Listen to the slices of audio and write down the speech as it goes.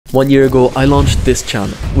1 year ago, I launched this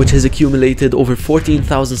channel, which has accumulated over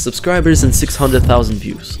 14,000 subscribers and 600,000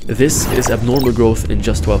 views. This is abnormal growth in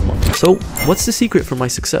just 12 months. So, what's the secret for my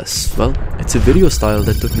success? Well, it's a video style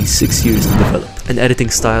that took me 6 years to develop. An editing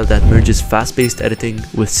style that merges fast-paced editing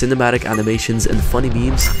with cinematic animations and funny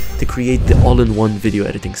memes to create the all-in-one video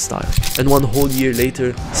editing style. And 1 whole year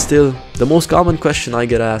later, still, the most common question I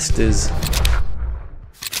get asked is,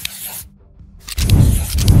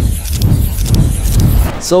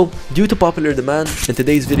 so, due to popular demand, in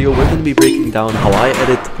today's video we're going to be breaking down how I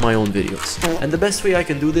edit my own videos. And the best way I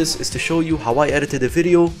can do this is to show you how I edited a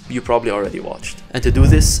video you probably already watched. And to do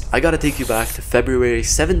this, I gotta take you back to February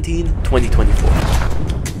 17, 2024.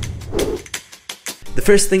 The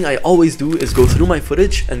first thing I always do is go through my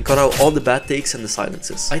footage and cut out all the bad takes and the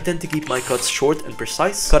silences. I tend to keep my cuts short and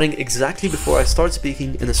precise, cutting exactly before I start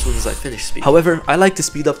speaking and as soon as I finish speaking. However, I like to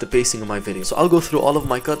speed up the pacing of my video, so I'll go through all of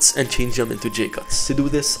my cuts and change them into J-cuts. To do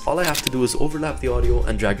this, all I have to do is overlap the audio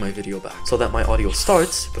and drag my video back, so that my audio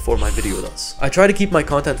starts before my video does. I try to keep my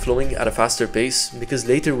content flowing at a faster pace, because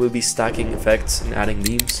later we'll be stacking effects and adding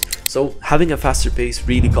memes, so having a faster pace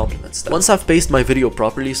really complements that. Once I've paced my video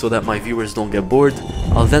properly so that my viewers don't get bored,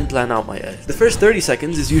 I'll then plan out my edit. The first 30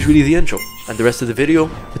 seconds is usually the intro, and the rest of the video,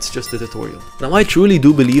 it's just a tutorial. Now I truly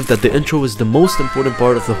do believe that the intro is the most important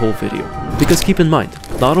part of the whole video, because keep in mind,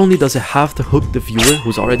 not only does it have to hook the viewer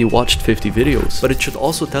who's already watched 50 videos, but it should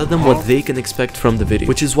also tell them what they can expect from the video,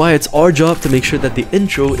 which is why it's our job to make sure that the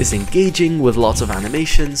intro is engaging with lots of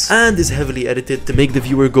animations and is heavily edited to make the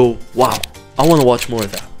viewer go, wow, I want to watch more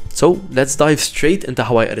of that. So let's dive straight into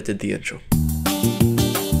how I edited the intro.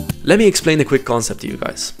 Let me explain a quick concept to you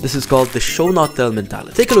guys. This is called the show not tell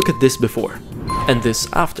mentality. Take a look at this before and this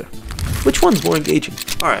after. Which one's more engaging?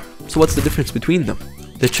 Alright, so what's the difference between them?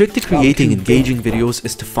 The trick to creating engaging videos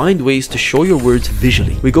is to find ways to show your words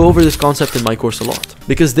visually. We go over this concept in my course a lot,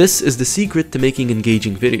 because this is the secret to making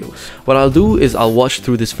engaging videos. What I'll do is I'll watch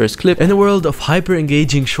through this first clip in a world of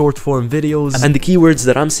hyper-engaging short-form videos, and the keywords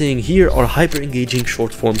that I'm saying here are hyper-engaging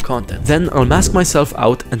short-form content. Then I'll mask myself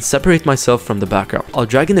out and separate myself from the background. I'll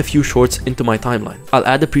drag in a few shorts into my timeline. I'll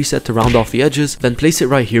add a preset to round off the edges, then place it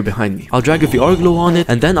right here behind me. I'll drag a VR glow on it,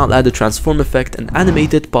 and then I'll add a transform effect and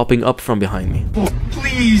animate it popping up from behind me.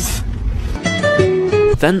 Please.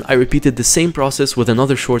 Then I repeated the same process with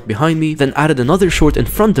another short behind me, then added another short in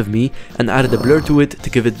front of me and added a blur to it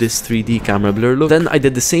to give it this 3D camera blur look. Then I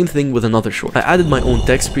did the same thing with another short. I added my own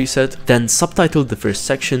text preset, then subtitled the first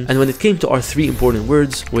section, and when it came to our 3 important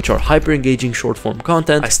words, which are hyper engaging short form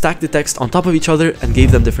content, I stacked the text on top of each other and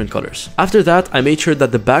gave them different colors. After that, I made sure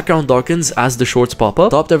that the background darkens as the shorts pop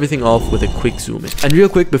up, topped everything off with a quick zoom in. And real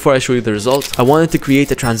quick before I show you the result, I wanted to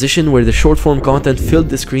create a transition where the short form content filled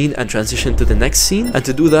the screen and transitioned to the next scene, and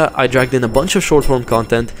to do that, I dragged in a bunch of short form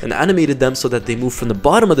content and animated them so that they move from the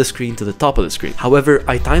bottom of the screen to the top of the screen. However,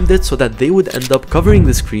 I timed it so that they would end up covering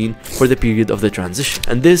the screen for the period of the transition.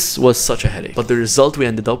 And this was such a headache. But the result we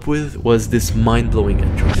ended up with was this mind-blowing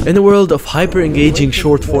intro. In a world of hyper-engaging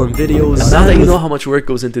short form videos, now that you know how much work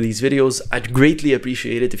goes into these videos, I'd greatly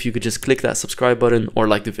appreciate it if you could just click that subscribe button or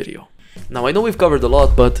like the video. Now I know we've covered a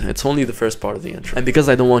lot, but it's only the first part of the intro. And because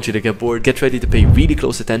I don't want you to get bored, get ready to pay really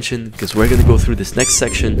close attention, because we're gonna go through this next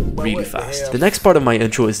section really fast. The next part of my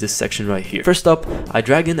intro is this section right here. First up, I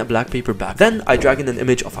drag in a black paper background. Then I drag in an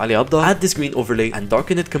image of Ali Abdaal, add this green overlay, and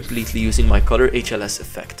darken it completely using my color HLS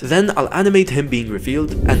effect. Then I'll animate him being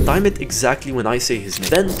revealed, and time it exactly when I say his name.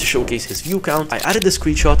 Then, to showcase his view count, I added a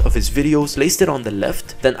screenshot of his videos, placed it on the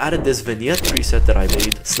left, then added this vignette preset that I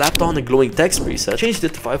made, slapped on a glowing text preset, changed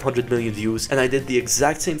it to 500 million views, and I did the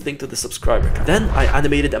exact same thing to the subscriber count. Then I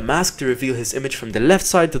animated a mask to reveal his image from the left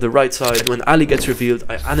side to the right side, and when Ali gets revealed,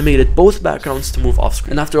 I animated both backgrounds to move off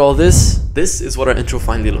screen. And after all this is what our intro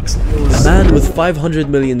finally looks like. A man with 500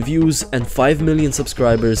 million views and 5 million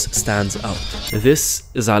subscribers stands out. This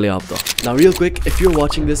is Ali Abdaal. Now real quick, if you're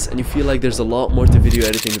watching this and you feel like there's a lot more to video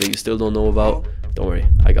editing that you still don't know about, don't worry,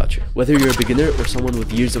 I got you. Whether you're a beginner or someone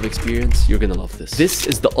with years of experience, you're gonna love this. This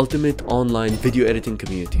is the ultimate online video editing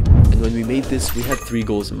community. And when we made this, we had 3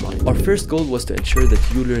 goals in mind. Our first goal was to ensure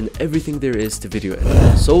that you learn everything there is to video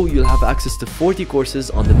editing. So you'll have access to 40 courses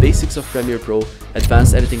on the basics of Premiere Pro,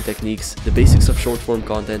 advanced editing techniques, the basics of short form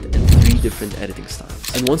content, and 3 different editing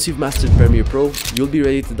styles. And once you've mastered Premiere Pro, you'll be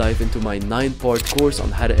ready to dive into my 9-part course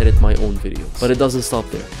on how to edit my own videos. But it doesn't stop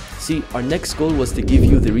there. See, our next goal was to give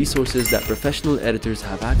you the resources that professional editors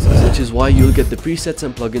have access, which is why you'll get the presets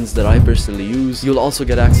and plugins that I personally use. You'll also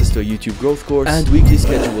get access to a YouTube growth course and weekly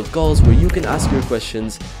scheduled calls where you can ask your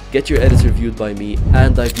questions, get your edits reviewed by me,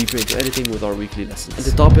 and dive deeper into editing with our weekly lessons. And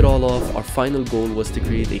to top it all off, our final goal was to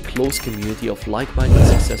create a close community of like-minded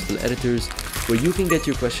successful editors where you can get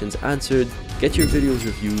your questions answered, get your videos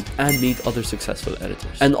reviewed, and meet other successful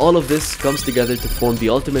editors. And all of this comes together to form the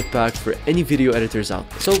ultimate pack for any video editors out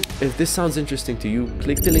there. So if this sounds interesting to you,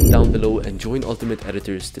 click the link down below and join Ultimate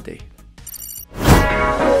Editors today.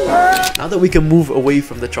 Now that we can move away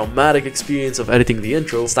from the traumatic experience of editing the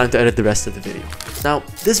intro, it's time to edit the rest of the video. Now,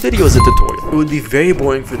 this video is a tutorial. It would be very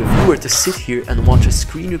boring for the viewer to sit here and watch a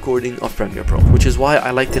screen recording of Premiere Pro, which is why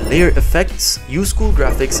I like to layer effects, use cool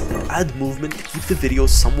graphics, and add movement to keep the video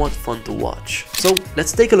somewhat fun to watch. So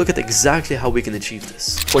let's take a look at exactly how we can achieve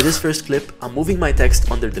this. For this first clip, I'm moving my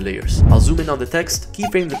text under the layers. I'll zoom in on the text,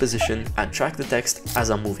 keyframe the position, and track the text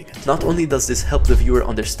as I'm moving it. Not only does this help the viewer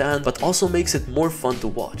understand, but also makes it more fun to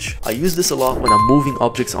watch. I use this a lot when I'm moving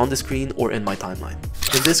objects on the screen or in my timeline.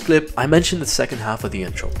 In this clip, I mentioned the second half of the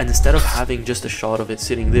intro, and instead of having just a shot of it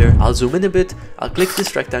sitting there, I'll zoom in a bit, I'll click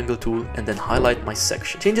this rectangle tool and then highlight my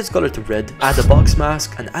section. Change its color to red, add a box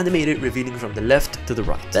mask and animate it revealing from the left to the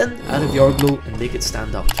right. Then add a VR glow and make it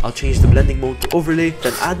stand out. I'll change the blending mode to overlay,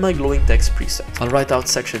 then add my glowing text preset. I'll write out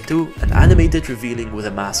section 2 and animate it revealing with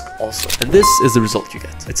a mask also. And this is the result you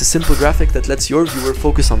get. It's a simple graphic that lets your viewer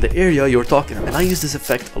focus on the area you're talking about. And I use this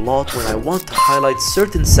effect a lot when I want to highlight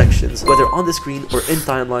certain sections, whether on the screen or in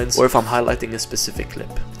timelines, or if I'm highlighting a specific clip.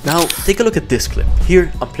 Now, take a look at this clip.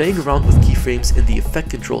 Here, I'm playing around with keyframes in the effect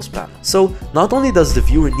controls panel. So, not only does the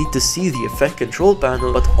viewer need to see the effect control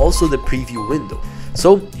panel, but also the preview window.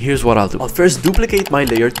 So here's what I'll do. I'll first duplicate my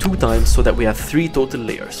layer 2 times so that we have 3 total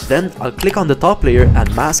layers. Then I'll click on the top layer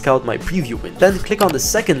and mask out my preview window. Then click on the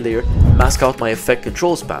second layer and mask out my effect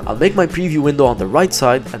controls panel. I'll make my preview window on the right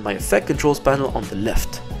side and my effect controls panel on the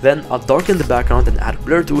left. Then I'll darken the background and add a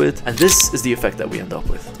blur to it, and this is the effect that we end up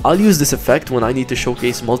with. I'll use this effect when I need to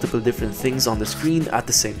showcase multiple different things on the screen at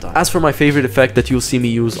the same time. As for my favorite effect that you'll see me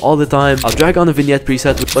use all the time, I'll drag on a vignette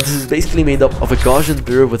preset, but this is basically made up of a Gaussian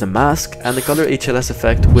blur with a mask and the color HLS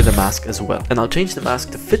effect with a mask as well. And I'll change the mask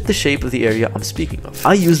to fit the shape of the area I'm speaking of.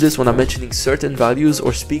 I use this when I'm mentioning certain values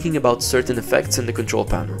or speaking about certain effects in the control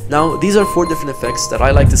panel. Now, these are 4 different effects that I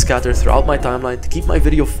like to scatter throughout my timeline to keep my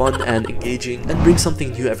video fun and engaging and bring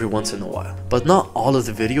something new every once in a while. But not all of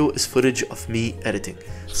the video is footage of me editing.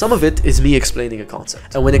 Some of it is me explaining a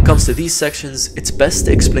concept. And when it comes to these sections, it's best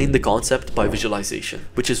to explain the concept by visualization,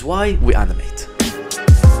 which is why we animate.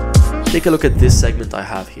 Take a look at this segment I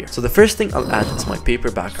have here. So the first thing I'll add is my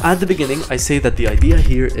paper background. At the beginning, I say that the idea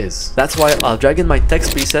here is. That's why I'll drag in my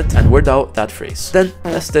text preset and word out that phrase. Then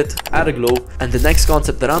test it, add a glow, and the next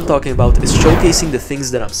concept that I'm talking about is showcasing the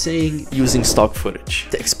things that I'm saying using stock footage.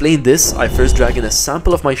 To explain this, I first drag in a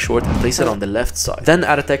sample of my short and place it on the left side. Then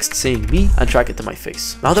add a text saying me and track it to my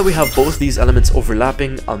face. Now that we have both these elements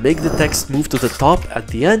overlapping, I'll make the text move to the top at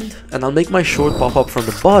the end, and I'll make my short pop up from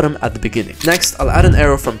the bottom at the beginning. Next, I'll add an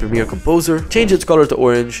arrow from Premiere Composer, change its color to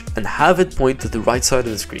orange, and have it point to the right side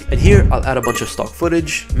of the screen. And here I'll add a bunch of stock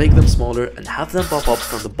footage, make them smaller, and have them pop up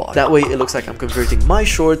from the bottom. That way it looks like I'm converting my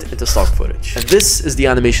short into stock footage. And this is the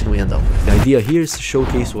animation we end up with. The idea here is to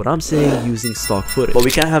showcase what I'm saying using stock footage. But we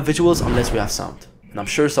can't have visuals unless we have sound. And I'm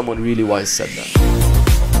sure someone really wise said that.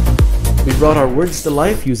 We brought our words to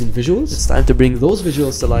life using visuals. It's time to bring those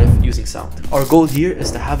visuals to life using sound. Our goal here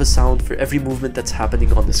is to have a sound for every movement that's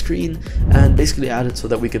happening on the screen and basically add it so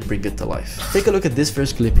that we can bring it to life. Take a look at this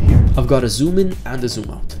first clip here. I've got a zoom in and a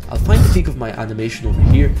zoom out. I'll find the peak of my animation over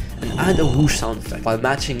here and add a whoosh sound effect while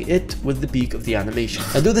matching it with the peak of the animation.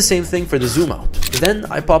 I do the same thing for the zoom out. Then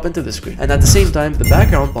I pop into the screen, and at the same time the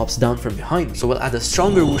background pops down from behind me. So we'll add a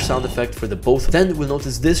stronger whoosh sound effect for the both. Then we'll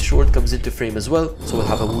notice this short comes into frame as well, so we'll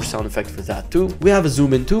have a whoosh sound effect for that too. We have a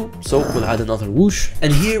zoom in too, so we'll add another whoosh.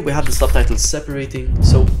 And here we have the subtitles separating,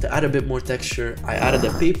 so to add a bit more texture, I added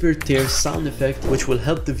a paper tear sound effect, which will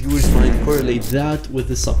help the viewer's mind correlate that with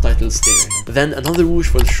the subtitles staring. Then another whoosh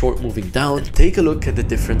for the short moving down, and take a look at the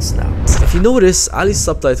difference now. If you notice, Ali's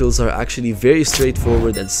subtitles are actually very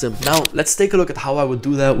straightforward and simple. Now, let's take a look at how I would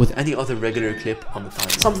do that with any other regular clip on the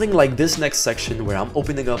timeline. Something like this next section where I'm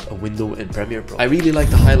opening up a window in Premiere Pro. I really like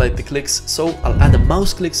to highlight the clicks, so I'll add a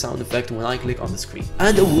mouse click sound effect when I click on the screen,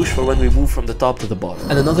 and a whoosh for when we move from the top to the bottom,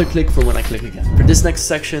 and another click for when I click again. For this next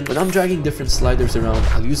section, when I'm dragging different sliders around,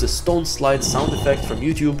 I'll use a stone slide sound effect from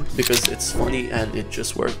YouTube because it's funny and it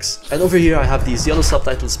just works. And over here I have these yellow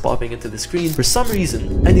subtitles popping into the screen. For some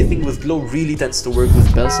reason, anything with glow really tends to work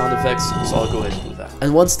with bell sound effects, so I'll go ahead and do that.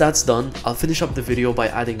 And once that's done, I'll finish up the video by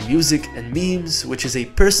adding music and memes, which is a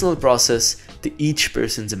personal process to each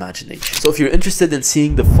person's imagination. So if you're interested in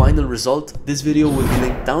seeing the final result, this video will be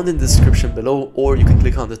linked down in the description below, or you can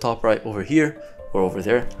click on the top right over here or over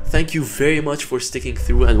there. Thank you very much for sticking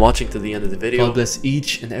through and watching to the end of the video. God bless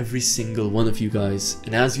each and every single one of you guys.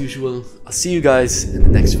 And as usual, I'll see you guys in the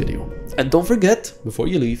next video. And don't forget, before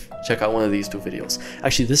you leave, check out one of these 2 videos.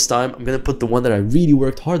 Actually, this time, I'm gonna put the one that I really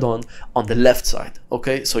worked hard on the left side,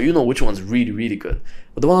 okay? So you know which one's really, really good.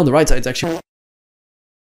 But the one on the right side is actually...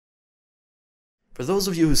 For those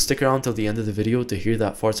of you who stick around till the end of the video to hear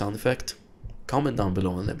that fart sound effect, comment down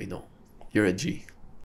below and let me know. You're a G.